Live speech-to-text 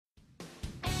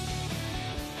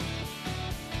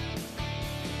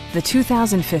the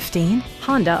 2015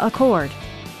 Honda Accord.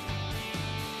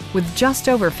 With just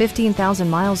over 15,000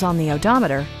 miles on the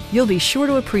odometer, you'll be sure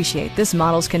to appreciate this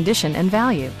model's condition and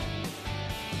value.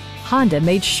 Honda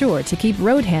made sure to keep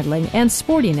road handling and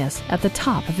sportiness at the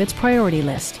top of its priority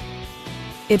list.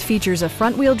 It features a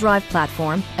front-wheel drive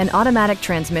platform, an automatic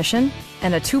transmission,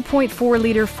 and a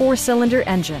 2.4-liter four-cylinder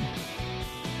engine.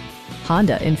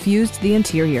 Honda infused the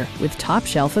interior with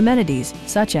top-shelf amenities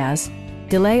such as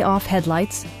delay-off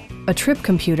headlights, a trip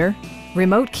computer,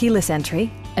 remote keyless entry,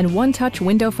 and one-touch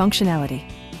window functionality.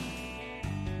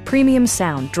 Premium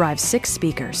sound drives 6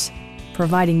 speakers,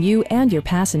 providing you and your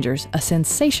passengers a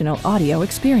sensational audio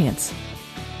experience.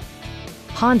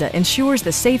 Honda ensures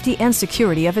the safety and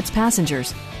security of its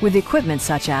passengers with equipment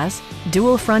such as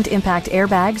dual front impact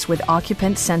airbags with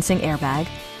occupant sensing airbag,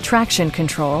 traction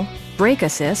control, brake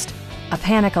assist, a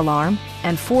panic alarm,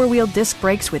 and 4-wheel disc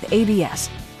brakes with ABS.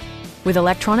 With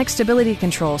electronic stability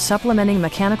control supplementing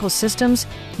mechanical systems,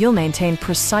 you'll maintain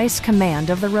precise command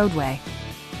of the roadway.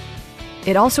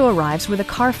 It also arrives with a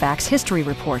Carfax history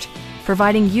report,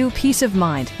 providing you peace of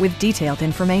mind with detailed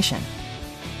information.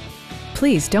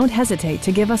 Please don't hesitate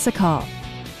to give us a call.